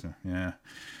cool. Yeah.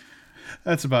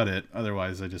 That's about it.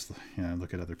 Otherwise, I just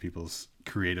look at other people's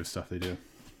creative stuff they do.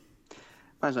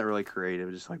 Mine's not really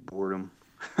creative, just like boredom.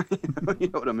 You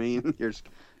know what I mean? You're just,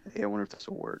 hey, I wonder if this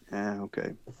will work.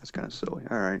 Okay, that's kind of silly.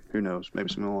 All right, who knows? Maybe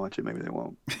someone will watch it, maybe they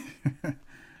won't.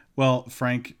 Well,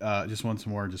 Frank, just once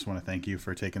more, just want to thank you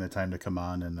for taking the time to come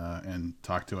on and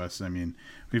talk to us. I mean,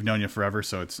 we've known you forever,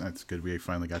 so it's good we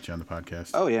finally got you on the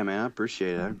podcast. Oh yeah, man, I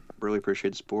appreciate it. I really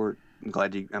appreciate the support.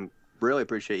 I'm really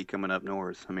appreciate you coming up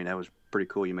north. I mean, that was pretty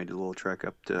cool. You made a little trek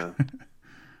up to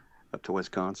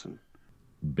Wisconsin.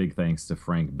 Big thanks to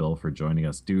Frank Bill for joining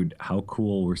us. Dude, how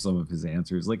cool were some of his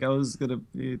answers? Like, I was going to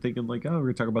be thinking, like, oh, we're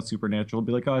going to talk about Supernatural.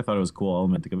 Be like, oh, I thought it was a cool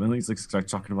element to come in. He's like, start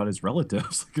talking about his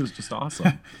relatives. Like, it was just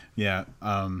awesome. Yeah.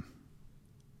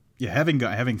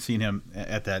 Having seen him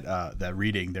at that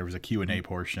reading, there was a Q&A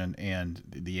portion, and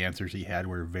the answers he had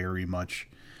were very much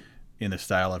in the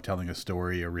style of telling a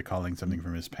story or recalling something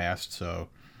from his past. So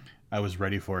I was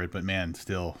ready for it, but man,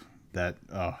 still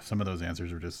some of those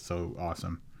answers were just so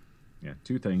awesome. Yeah,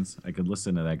 two things. I could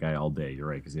listen to that guy all day. You're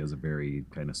right, because he has a very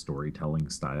kind of storytelling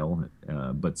style.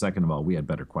 But second of all, we had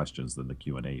better questions than the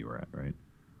Q&A you were at, right?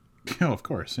 Oh, of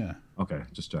course, yeah. Okay,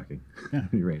 just checking. Yeah.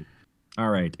 You're right. All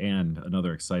right, and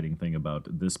another exciting thing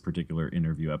about this particular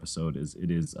interview episode is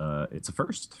it's a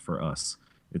first for us.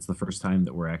 It's the first time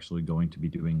that we're actually going to be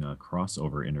doing a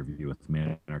crossover interview with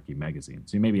Manarchy Magazine.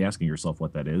 So you may be asking yourself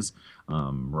what that is.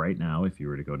 Right now, if you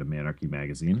were to go to Manarchy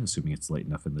Magazine, assuming it's late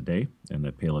enough in the day and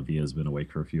that Pela-Via has been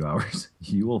awake for a few hours,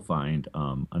 you will find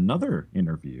another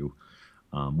interview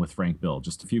with Frank Bill.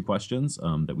 Just a few questions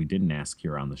that we didn't ask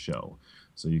here on the show.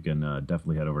 So you can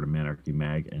definitely head over to Manarchy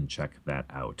Mag and check that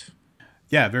out.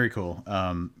 Yeah, very cool.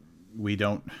 We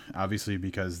don't, obviously,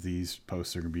 because these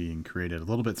posts are being created a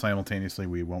little bit simultaneously,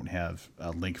 we won't have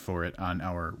a link for it on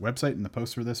our website in the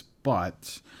post for this,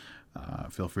 but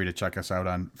feel free to check us out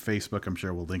on Facebook. I'm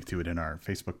sure we'll link to it in our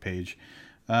Facebook page.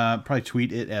 Probably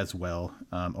tweet it as well,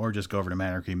 or just go over to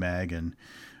Manarchy Mag, and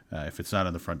if it's not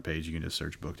on the front page, you can just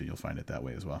search booked and you'll find it that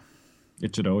way as well.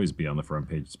 It should always be on the front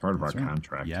page. It's part of our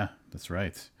contract. Yeah, that's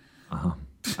right.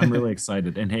 I'm really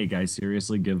excited. And hey, guys,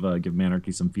 seriously, give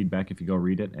Manarchy some feedback if you go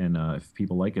read it. And if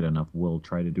people like it enough, we'll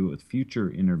try to do it with future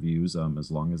interviews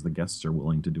as long as the guests are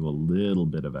willing to do a little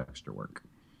bit of extra work.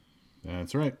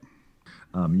 That's right.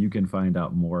 You can find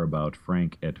out more about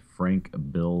Frank at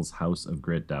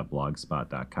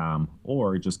frankbillshouseofgrit.blogspot.com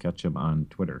or just catch him on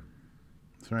Twitter.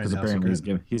 That's right. Because apparently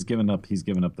he's given up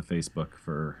the Facebook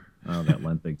for that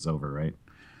Lent thing's over, right?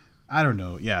 I don't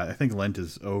know. Yeah, I think Lent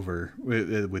is over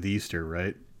with Easter,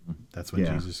 right? That's when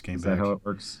Jesus came back. Is that how it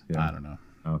works? Yeah. I don't know.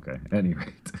 Okay. At any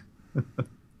rate.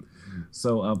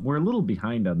 So we're a little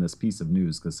behind on this piece of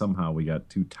news because somehow we got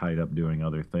too tied up doing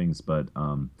other things. But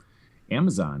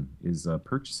Amazon is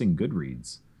purchasing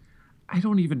Goodreads. I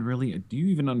don't even really. Do you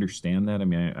even understand that? I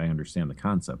mean, I understand the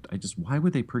concept. Why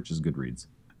would they purchase Goodreads?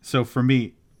 So for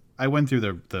me, I went through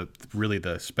the really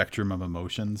the spectrum of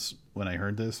emotions when I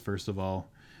heard this. First of all,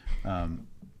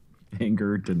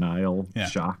 anger, denial, yeah,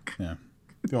 shock. Yeah.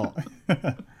 Well,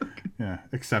 yeah,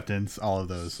 acceptance, all of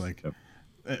those. Like, Yep.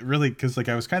 it really, because like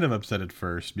I was kind of upset at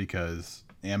first because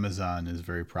Amazon is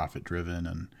very profit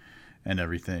driven and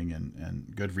everything,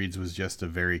 and Goodreads was just a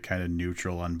very kind of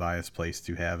neutral, unbiased place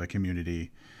to have a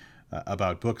community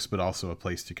about books, but also a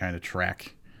place to kind of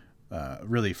track.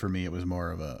 Really, for me, it was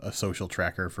more of a social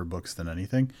tracker for books than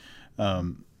anything.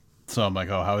 So I'm like,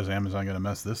 oh, how is Amazon going to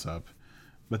mess this up?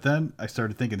 But then I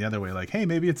started thinking the other way, like, hey,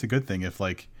 maybe it's a good thing if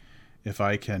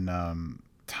I can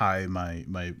tie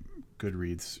my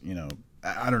Goodreads,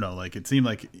 I don't know, like it seemed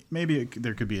like maybe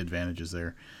there could be advantages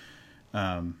there.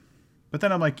 But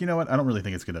then I'm like, you know what? I don't really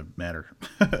think it's going to matter.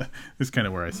 It's kind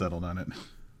of where I settled on it.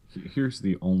 Here's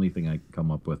the only thing I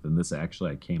come up with, and this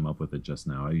actually I came up with it just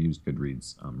now. I used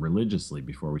Goodreads religiously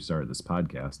before we started this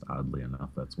podcast. Oddly enough,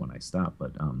 that's when I stopped.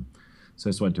 But so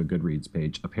I just went to a Goodreads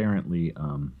page. Apparently,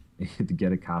 to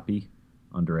get a copy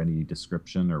under any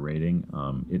description or rating,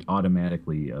 it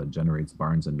automatically generates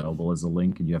Barnes and Noble as a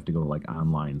link, and you have to go to like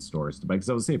online stores to buy. Because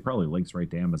I would say it probably links right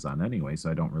to Amazon anyway,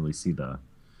 so I don't really see the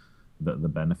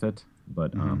benefit.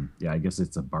 But yeah, I guess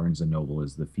it's a Barnes and Noble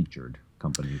is the featured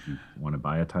company if you want to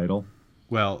buy a title.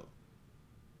 Well,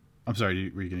 I'm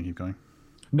sorry, were you going to keep going?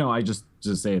 No, I just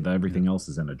say that everything else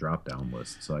is in a drop down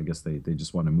list. So I guess they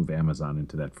just want to move Amazon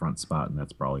into that front spot, and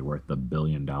that's probably worth the $1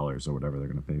 billion or whatever they're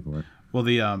going to pay for it.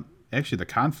 Well, actually the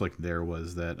conflict there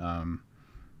was that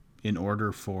in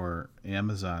order for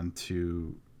Amazon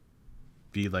to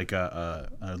be like a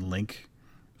link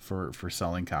for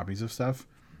selling copies of stuff,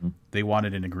 they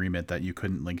wanted an agreement that you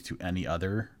couldn't link to any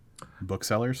other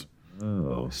booksellers.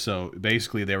 Oh. So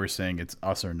basically they were saying it's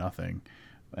us or nothing.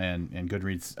 And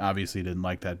Goodreads obviously didn't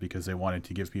like that because they wanted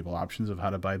to give people options of how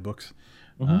to buy books.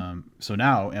 So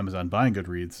now Amazon buying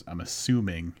Goodreads, I'm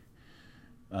assuming,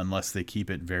 unless they keep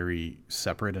it very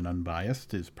separate and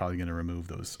unbiased, is probably going to remove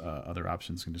those other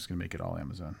options and just going to make it all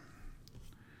Amazon.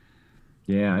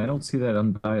 Yeah, I don't see that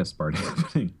unbiased part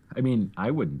happening. I mean, I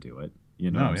wouldn't do it.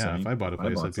 No, yeah, if I bought a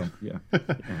place, I'd be... yeah,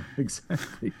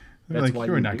 exactly. That's like, why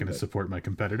you're not going to support my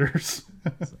competitors.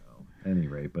 So, any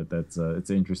rate, but that's it's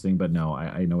interesting. But no,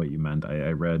 I know what you meant. I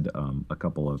read a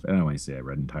couple of, I don't want to say I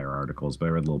read entire articles, but I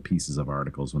read little pieces of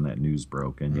articles when that news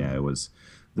broke. And yeah, it was,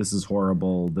 this is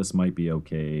horrible. This might be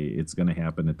okay. It's going to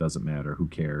happen. It doesn't matter. Who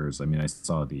cares? I mean, I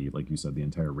saw like you said, the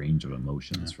entire range of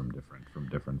emotions from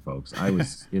different folks. I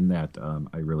was in that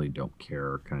I really don't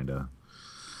care kind of.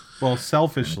 Well,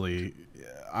 selfishly,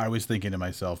 I was thinking to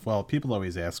myself, well, people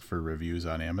always ask for reviews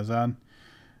on Amazon.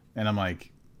 And I'm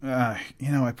like, I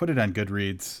put it on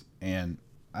Goodreads, and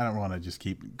I don't want to just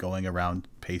keep going around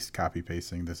copy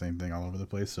pasting the same thing all over the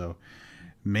place. So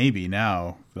maybe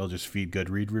now they'll just feed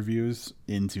Goodreads reviews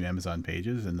into Amazon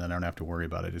pages, and then I don't have to worry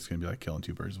about it. It's going to be like killing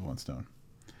two birds with one stone.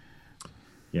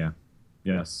 Yeah.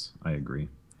 Yes, I agree.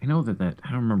 I know that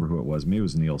I don't remember who it was. Maybe it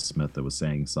was Neil Smith that was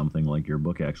saying something like your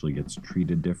book actually gets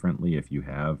treated differently if you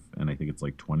have, and I think it's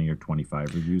like 20 or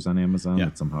 25 reviews on Amazon,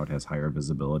 that somehow it has higher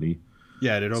visibility.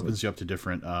 Yeah, it opens you up to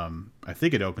different, I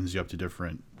think it opens you up to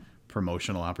different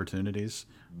promotional opportunities,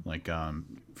 like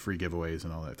free giveaways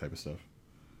and all that type of stuff.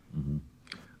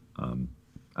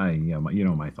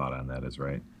 My thought on that is,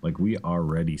 right, like we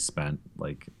already spent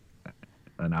like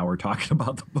an hour talking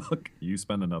about the book. You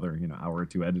spend another hour or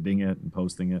two editing it and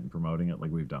posting it and promoting it. Like,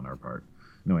 we've done our part.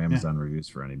 No Amazon reviews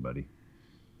for anybody.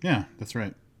 Yeah, that's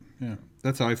right. Yeah,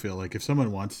 that's how I feel. Like, if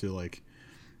someone wants to like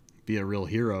be a real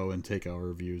hero and take our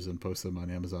reviews and post them on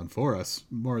Amazon for us,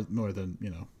 more than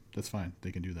that's fine.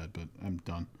 They can do that, but I'm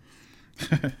done.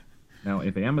 Now,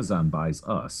 if Amazon buys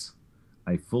us,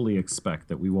 I fully expect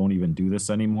that we won't even do this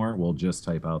anymore. We'll just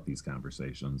type out these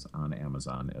conversations on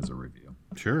Amazon as a review.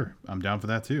 Sure. I'm down for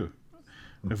that too.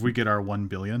 If we get our 1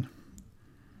 billion.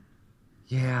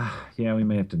 Yeah, we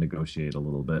may have to negotiate a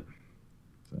little bit.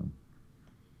 So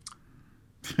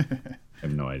I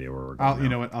have no idea where we're going. You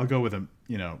know what? I'll go with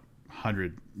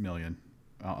 100 million.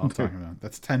 I'll talk about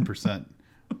that's 10%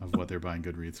 of what they're buying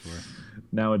Goodreads for.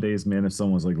 Nowadays, man, if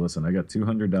someone was like, listen, I got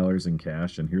 $200 in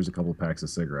cash and here's a couple packs of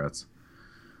cigarettes,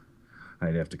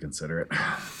 I'd have to consider it.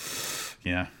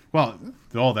 Yeah. Well,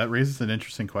 that raises an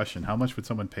interesting question. How much would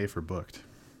someone pay for Booked?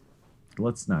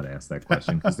 Let's not ask that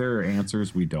question because there are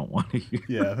answers we don't want to hear.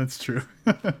 Yeah, that's true.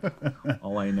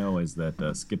 All I know is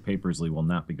that Skip Papersley will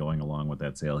not be going along with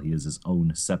that sale. He is his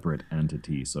own separate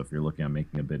entity. So if you're looking at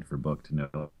making a bid for Booked,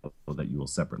 know that you will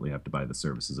separately have to buy the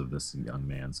services of this young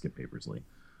man, Skip Papersley.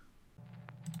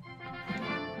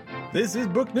 This is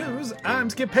Book News. I'm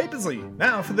Skip Papersley.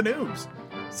 Now for the news.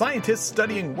 Scientists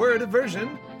studying word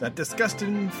aversion that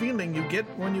disgusting feeling you get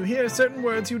when you hear certain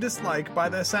words you dislike by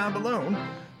their sound alone,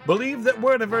 believe that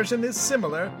word aversion is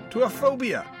similar to a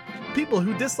phobia. People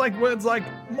who dislike words like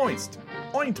moist,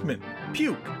 ointment,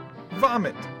 puke,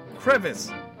 vomit,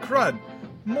 crevice, crud,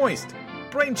 moist,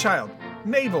 brainchild,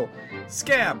 navel,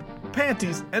 scab,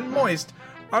 panties, and moist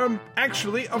are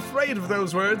actually afraid of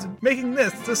those words, making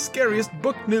this the scariest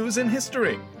book news in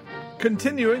history.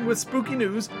 Continuing with spooky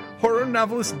news, horror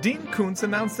novelist Dean Koontz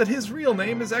announced that his real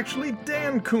name is actually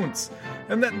Dan Koontz,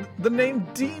 and that the name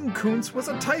Dean Koontz was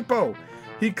a typo.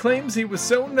 He claims he was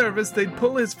so nervous they'd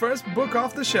pull his first book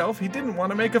off the shelf he didn't want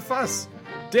to make a fuss.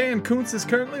 Dan Koontz is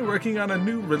currently working on a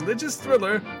new religious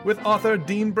thriller with author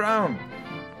Dean Brown.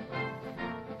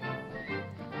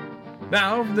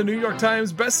 Now, the New York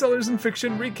Times bestsellers in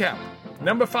fiction recap.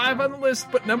 Number 5 on the list,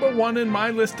 but number 1 in my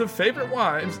list of favorite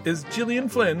wives, is Gillian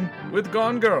Flynn with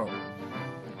Gone Girl.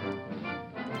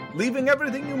 Leaving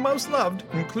everything you most loved,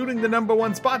 including the number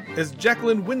 1 spot, is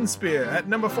Jacqueline Winspear at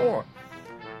number 4.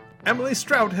 Emily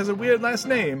Strout has a weird last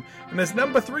name and is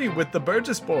number 3 with the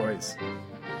Burgess Boys.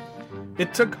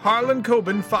 It took Harlan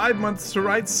Coben 5 months to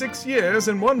write 6 years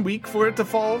and 1 week for it to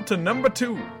fall to number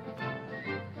 2.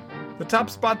 The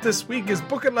top spot this week is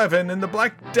Book 11 in the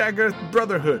Black Dagger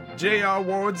Brotherhood, J.R.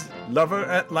 Ward's Lover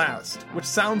at Last, which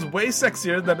sounds way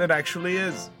sexier than it actually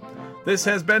is. This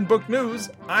has been Book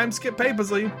News. I'm Skip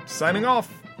Papersley, signing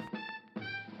off.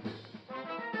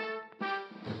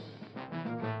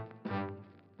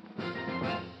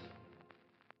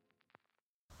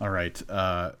 All right. You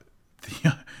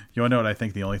want to know what I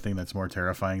think the only thing that's more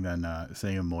terrifying than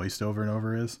saying moist over and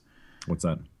over is? What's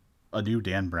that? A new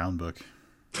Dan Brown book.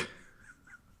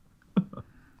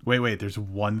 Wait, there's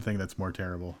one thing that's more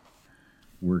terrible.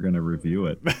 We're going to review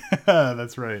it.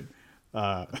 That's right.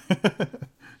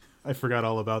 I forgot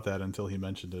all about that until he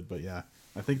mentioned it, but yeah,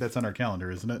 I think that's on our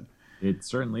calendar, isn't it? It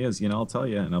certainly is. I'll tell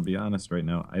you, and I'll be honest right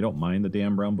now, I don't mind the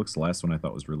Dan Brown books. The last one I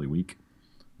thought was really weak.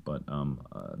 But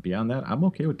beyond that, I'm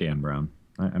okay with Dan Brown.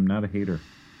 I'm not a hater.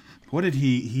 What did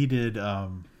he did,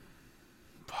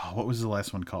 what was the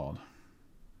last one called?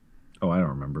 Oh, I don't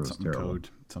remember. It was something terrible.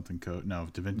 Something code. No,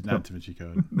 not Da Vinci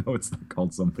Code. No, it's not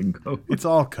called something code. It's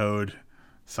all code.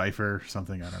 Cipher,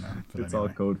 something, I don't know. But It's anyway.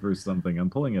 all code for something. I'm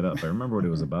pulling it up. I remember what it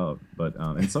was about. But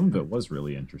and some of it was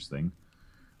really interesting.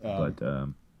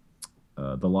 The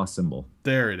Lost Symbol.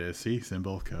 There it is. See?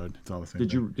 Symbol, code. It's all the same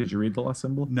thing. Did you read The Lost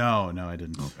Symbol? No, I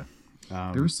didn't. Okay.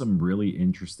 There was some really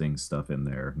interesting stuff in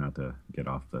there, not to get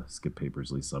off the Skip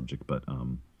Papersley subject, but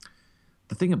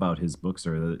the thing about his books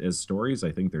are that as stories,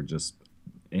 I think they're just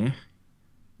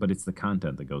but it's the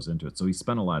content that goes into it. So he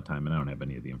spent a lot of time, and I don't have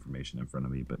any of the information in front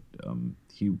of me, but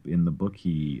he in the book,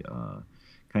 he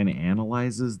kind of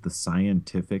analyzes the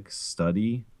scientific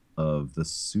study of the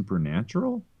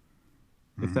supernatural,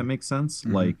 if that makes sense.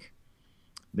 Mm-hmm. Like,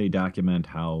 they document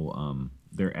how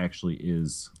there actually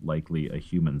is likely a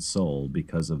human soul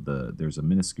because of there's a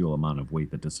minuscule amount of weight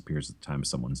that disappears at the time of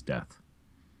someone's death.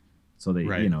 So they,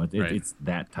 Right, right. it's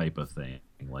that type of thing,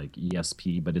 like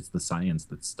ESP, but it's the science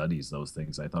that studies those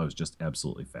things. I thought it was just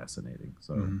absolutely fascinating.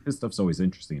 So his stuff's always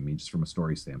interesting to me, just from a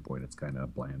story standpoint. It's kind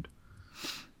of bland.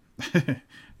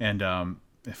 And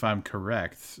if I'm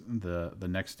correct, the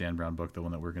next Dan Brown book, the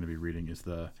one that we're going to be reading, is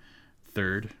the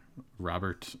third.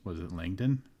 Robert, was it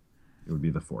Langdon? It would be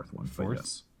the fourth one. Fourth? But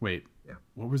yes. Wait. Yeah.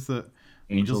 What was the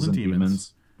Angels and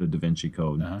Demons, the Da Vinci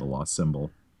Code, Uh-huh. the Lost Symbol.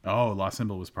 Oh, Lost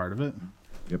Symbol was part of it?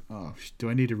 Yep. Oh, do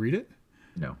I need to read it?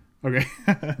 No. Okay.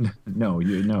 No,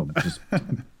 just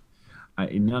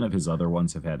none of his other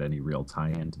ones have had any real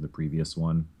tie-in to the previous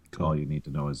one. Cool. All you need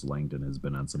to know is Langdon has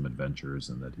been on some adventures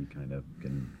and that he kind of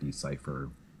can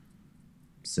decipher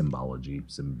symbology,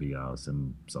 something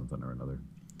or another.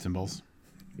 Symbols.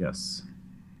 Yes,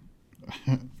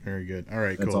 Very good. All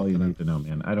right, that's cool. all you Then need to know,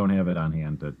 man. I don't have it on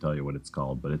hand to tell you what it's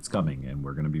called, but it's coming, and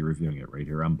we're going to be reviewing it right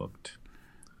here on Booked.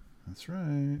 That's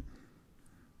right.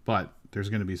 But there's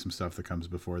going to be some stuff that comes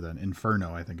before then.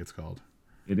 Inferno, I think it's called.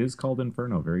 It is called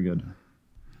Inferno. Very good.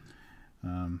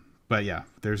 But yeah,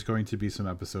 there's going to be some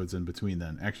episodes in between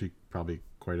then. Actually, probably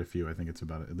quite a few. I think it's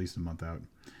about at least a month out,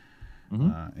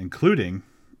 including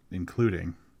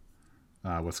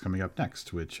what's coming up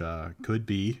next, which could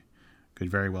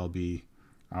very well be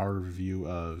our review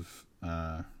of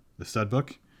the Stud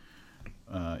Book,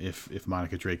 if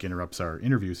Monica Drake interrupts our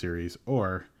interview series,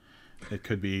 or it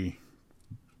could be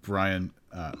Brian.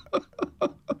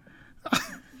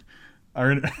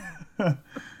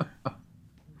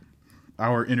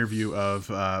 Our interview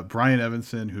of Brian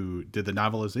Evanson, who did the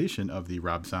novelization of the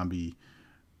Rob Zombie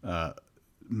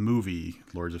movie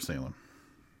Lords of Salem.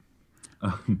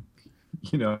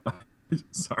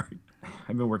 Sorry.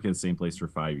 I've been working at the same place for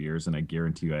 5 years, and I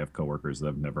guarantee you I have coworkers that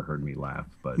have never heard me laugh.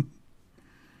 But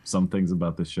some things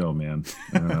about this show, man,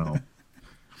 I don't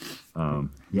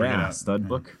know. Stud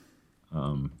book.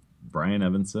 Brian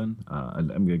Evanson. I'm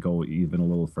going to go even a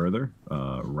little further.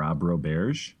 Rob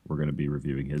Roberge. We're going to be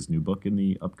reviewing his new book in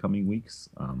the upcoming weeks.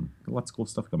 Lots of cool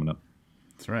stuff coming up.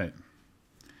 That's right.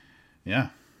 Yeah.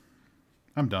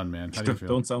 I'm done, man. How do you feel?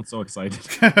 Don't sound so excited.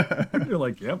 You're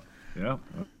like, yep, yeah.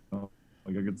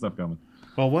 I got good stuff coming.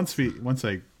 Well, once we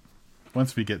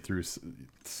get through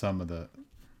some of the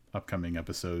upcoming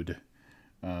episode,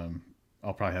 I'll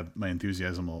probably have my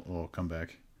enthusiasm will come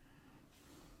back.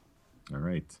 All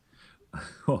right.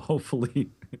 Well,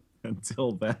 hopefully,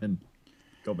 until then,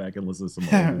 go back and listen to some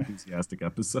old enthusiastic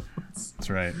episodes. That's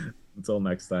right. Until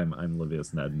next time, I'm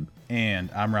Livius Nedden. And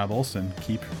I'm Rob Olson.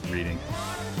 Keep reading.